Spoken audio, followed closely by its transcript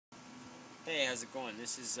Hey, how's it going?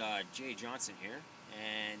 This is Jay Johnson here,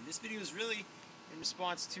 and this video is really in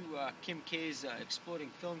response to KipKay's exploding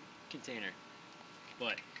film container,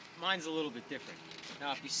 but mine's a little bit different.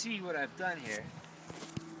 Now, if you see what I've done here,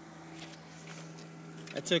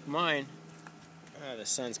 I took mine, the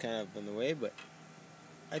sun's kind of in the way, but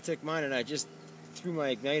I took mine and I just threw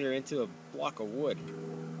my igniter into a block of wood,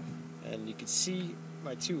 and you can see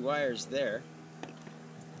my two wires there.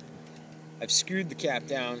 I've screwed the cap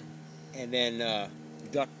down and then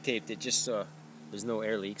duct taped it just so there's no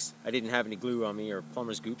air leaks. I didn't have any glue on me or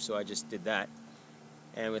plumber's goop, so I just did that.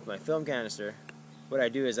 And with my film canister, what I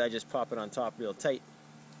do is I just pop it on top real tight,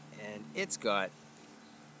 and it's got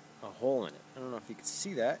a hole in it. I don't know if you can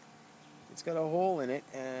see that. It's got a hole in it,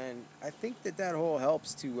 and I think that hole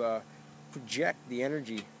helps to project the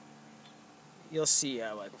energy. You'll see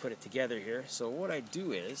how I put it together here. So what I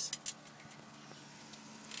do is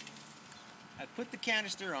I put the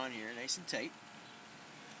canister on here nice and tight,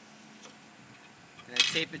 and I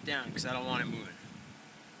tape it down because I don't want it moving.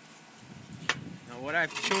 Now what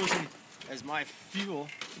I've chosen as my fuel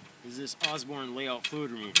is this Osborne layout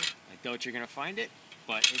fluid remover. I doubt you're going to find it,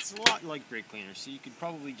 but it's a lot like brake cleaner, so you could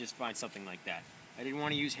probably just find something like that. I didn't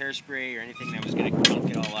want to use hairspray or anything that was going to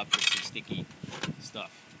gunk it all up with some sticky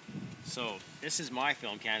stuff. So this is my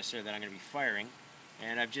film canister that I'm going to be firing,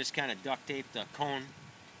 and I've just kind of duct taped a cone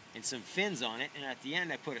and some fins on it, and at the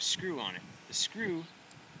end I put a screw on it. The screw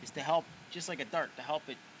is to help, just like a dart, to help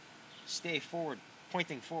it stay forward,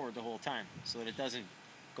 pointing forward the whole time, so that it doesn't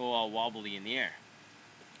go all wobbly in the air.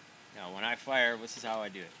 Now when I fire, this is how I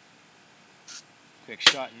do it. Quick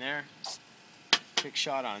shot in there, quick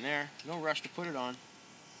shot on there, no rush to put it on.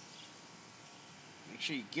 Make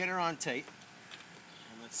sure you get her on tight,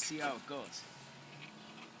 and let's see how it goes.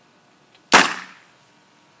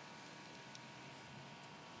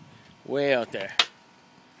 Way out there.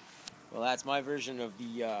 Well, that's my version of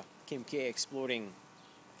the KipKay exploding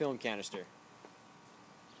film canister.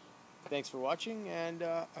 Thanks for watching, and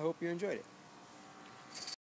I hope you enjoyed it.